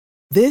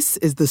This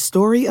is the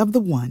story of the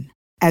one.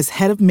 As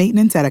head of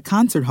maintenance at a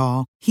concert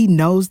hall, he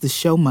knows the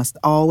show must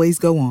always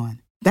go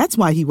on. That's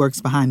why he works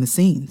behind the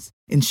scenes,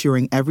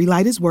 ensuring every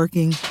light is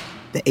working,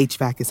 the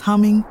HVAC is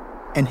humming,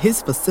 and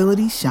his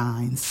facility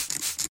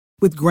shines.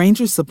 With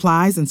Grainger's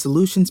supplies and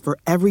solutions for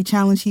every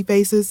challenge he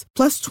faces,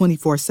 plus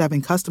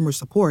 24/7 customer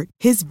support,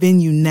 his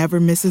venue never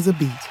misses a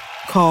beat.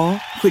 Call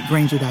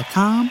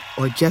quickgrainger.com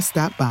or just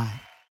stop by.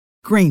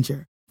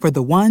 Grainger, for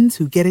the ones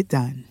who get it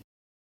done.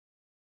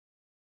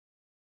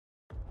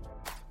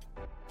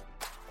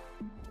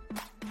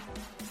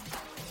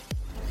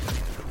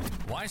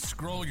 Why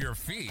scroll your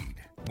feed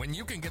when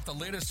you can get the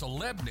latest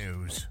celeb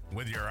news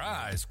with your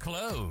eyes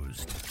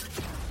closed?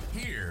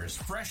 Here's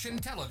fresh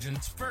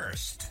intelligence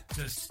first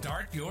to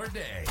start your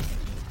day.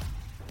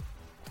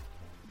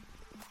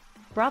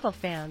 Bravo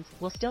fans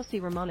will still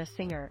see Ramona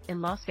Singer in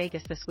Las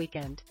Vegas this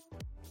weekend.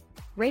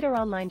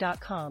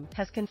 RadarOnline.com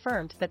has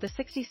confirmed that the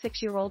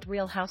 66-year-old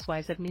Real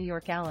Housewives of New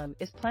York alum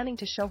is planning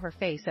to show her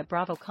face at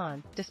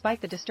BravoCon,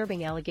 despite the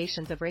disturbing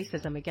allegations of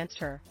racism against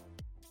her.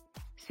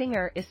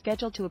 Singer is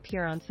scheduled to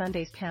appear on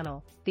Sunday's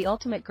panel, The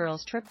Ultimate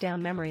Girls Trip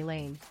Down Memory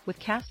Lane, with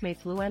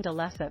castmates Luanda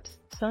Lesseps,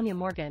 Sonia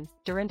Morgan,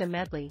 Dorinda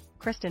Medley,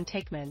 Kristen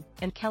Takeman,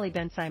 and Kelly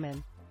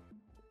Ben-Simon.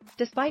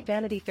 Despite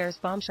Vanity Fair's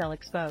Bombshell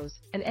expose,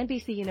 an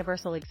NBC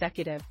Universal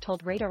executive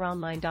told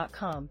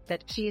RadarOnline.com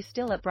that she is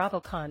still at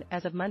BravoCon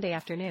as of Monday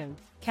afternoon,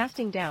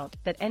 casting doubt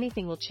that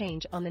anything will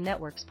change on the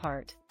network's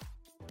part.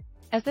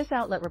 As this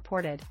outlet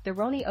reported, the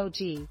RHONY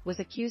OG was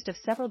accused of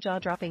several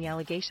jaw-dropping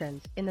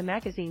allegations in the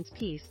magazine's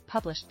piece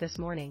published this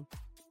morning.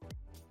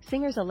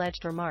 Singer's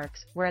alleged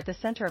remarks were at the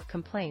center of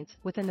complaints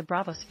within the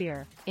Bravo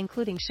sphere,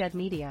 including Shed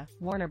Media,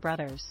 Warner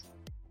Brothers,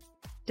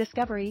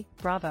 Discovery,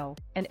 Bravo,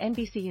 and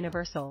NBC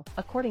Universal,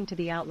 according to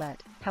the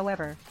outlet.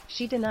 However,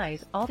 she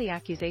denies all the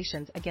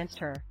accusations against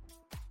her.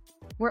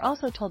 We're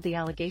also told the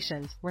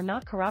allegations were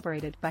not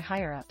corroborated by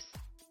higher-ups.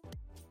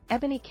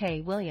 Ebony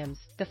K. Williams,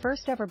 the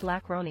first-ever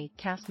Black RHONY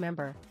cast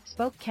member,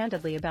 spoke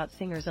candidly about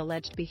Singer's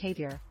alleged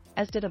behavior,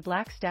 as did a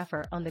black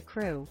staffer on the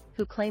crew,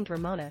 who claimed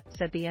Ramona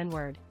said the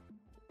N-word.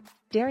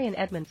 Darian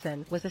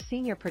Edmondson was a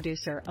senior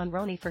producer on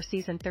RHONY for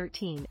season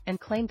 13 and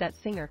claimed that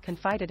Singer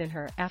confided in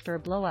her after a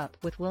blow-up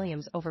with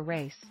Williams over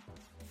race.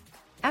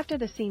 After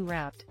the scene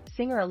wrapped,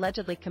 Singer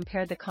allegedly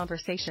compared the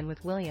conversation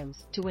with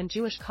Williams to when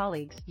Jewish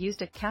colleagues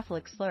used a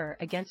Catholic slur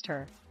against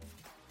her.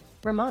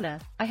 "Ramona,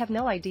 I have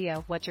no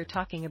idea what you're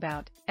talking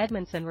about,"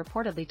 Edmondson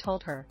reportedly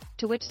told her,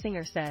 to which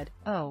Singer said,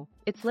 "Oh,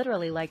 it's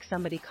literally like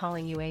somebody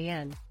calling you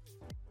an."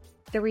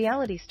 The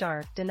reality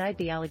star denied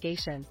the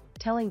allegation,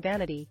 telling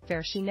Vanity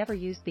Fair she never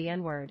used the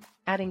N-word,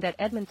 adding that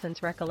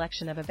Edmondson's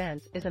recollection of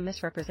events is a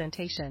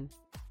misrepresentation.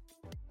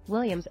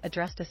 Williams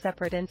addressed a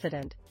separate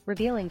incident,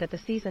 revealing that the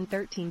season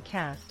 13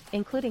 cast,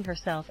 including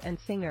herself and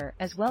Singer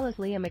as well as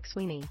Leah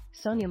McSweeney,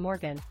 Sonia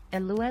Morgan,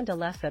 and Luanda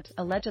Lesseps,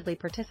 allegedly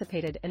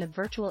participated in a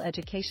virtual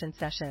education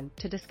session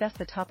to discuss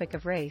the topic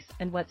of race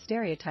and what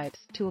stereotypes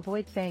to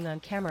avoid saying on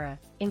camera,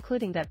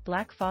 including that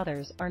black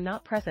fathers are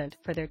not present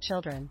for their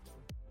children.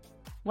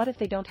 What if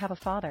they don't have a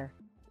father?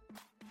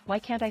 Why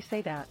can't I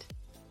say that?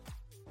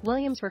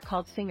 Williams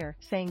recalled Singer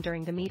saying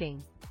during the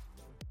meeting.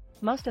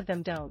 Most of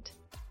them don't.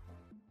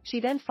 She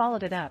then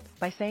followed it up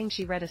by saying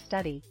she read a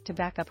study to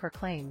back up her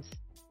claims.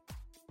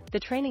 The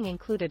training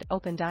included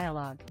open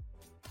dialogue.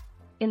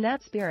 In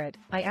that spirit,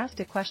 I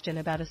asked a question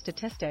about a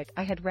statistic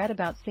I had read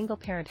about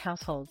single-parent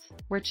households,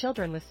 where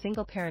children with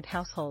single-parent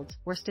households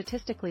were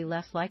statistically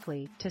less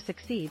likely to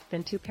succeed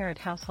than two-parent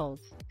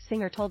households,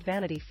 Singer told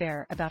Vanity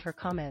Fair about her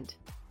comment.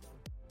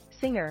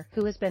 Singer,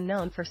 who has been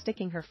known for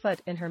sticking her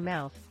foot in her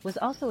mouth, was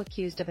also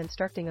accused of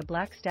instructing a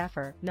black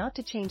staffer not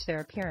to change their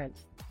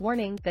appearance,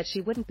 warning that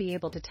she wouldn't be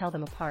able to tell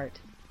them apart.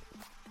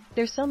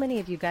 "There's so many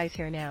of you guys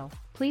here now,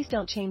 please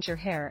don't change your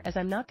hair as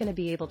I'm not going to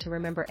be able to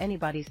remember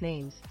anybody's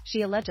names,"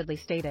 she allegedly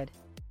stated.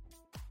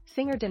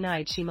 Singer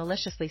denied she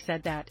maliciously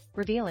said that,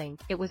 revealing,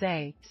 "It was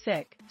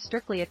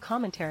strictly a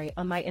commentary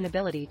on my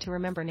inability to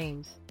remember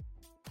names.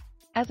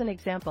 As an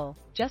example,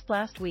 just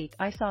last week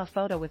I saw a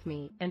photo with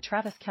me and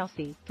Travis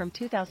Kelce from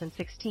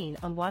 2016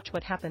 on Watch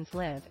What Happens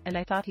Live and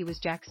I thought he was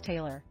Jax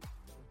Taylor."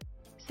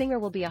 Singer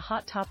will be a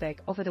hot topic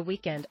over the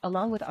weekend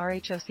along with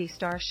RHOC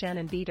star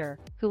Shannon Beater,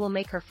 who will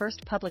make her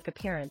first public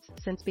appearance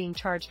since being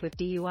charged with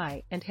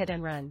DUI and hit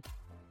and run.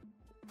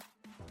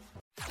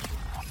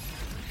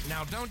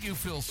 Now don't you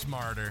feel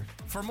smarter?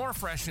 For more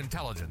fresh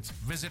intelligence,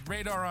 visit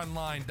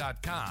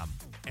RadarOnline.com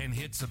and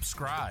hit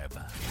subscribe.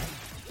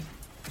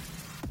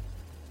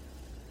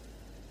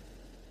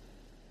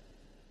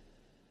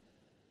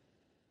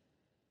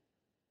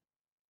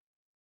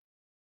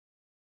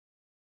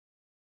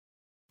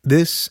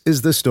 This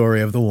is the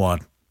story of the one.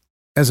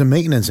 As a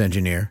maintenance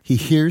engineer, he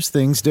hears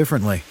things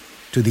differently.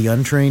 To the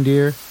untrained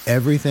ear,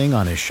 everything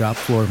on his shop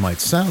floor might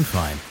sound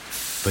fine,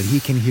 but he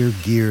can hear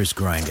gears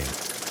grinding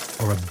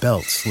or a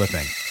belt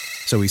slipping.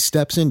 So he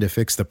steps in to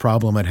fix the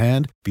problem at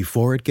hand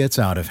before it gets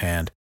out of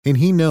hand. And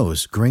he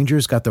knows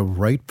Grainger's got the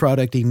right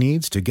product he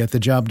needs to get the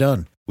job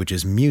done, which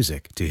is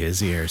music to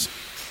his ears.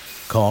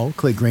 Call,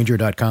 click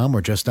Grainger.com,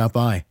 or just stop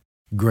by.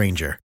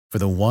 Grainger, for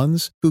the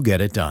ones who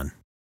get it done.